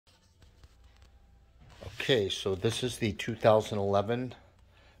Okay, so this is the 2011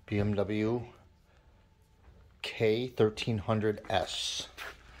 BMW K1300S.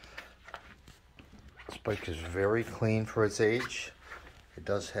 This bike is very clean for its age. It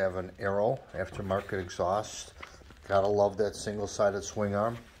does have an Aero aftermarket exhaust. Gotta love that single-sided swing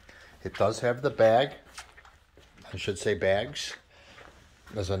arm. It does have the bag. I should say bags.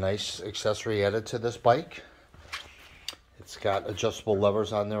 There's a nice accessory added to this bike. It's got adjustable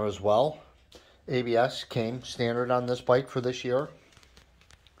levers on there as well. ABS came standard on this bike for this year.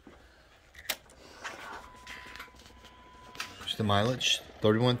 Here's the mileage,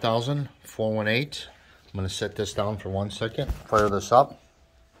 31,418. I'm going to set this down for 1 second, fire this up.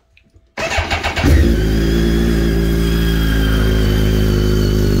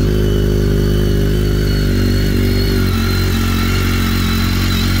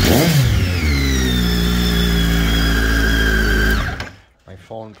 My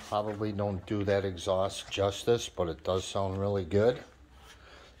phone probably don't do that exhaust justice, but it does sound really good.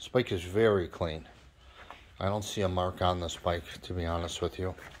 This bike is very clean. I don't see a mark on this bike, to be honest with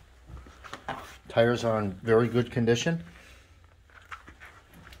you. Tires are in very good condition.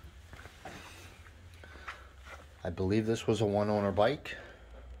 I believe this was a one-owner bike.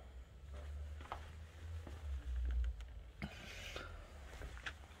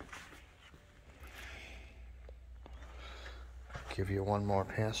 Give you one more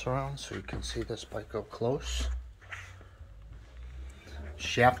pass around so you can see this bike up close.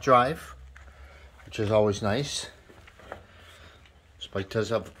 Shaft drive, which is always nice. This bike does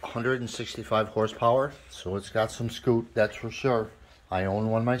have 165 horsepower, so it's got some scoot, that's for sure. I own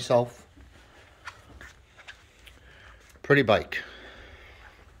one myself. Pretty bike.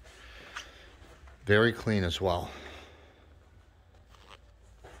 Very clean as well.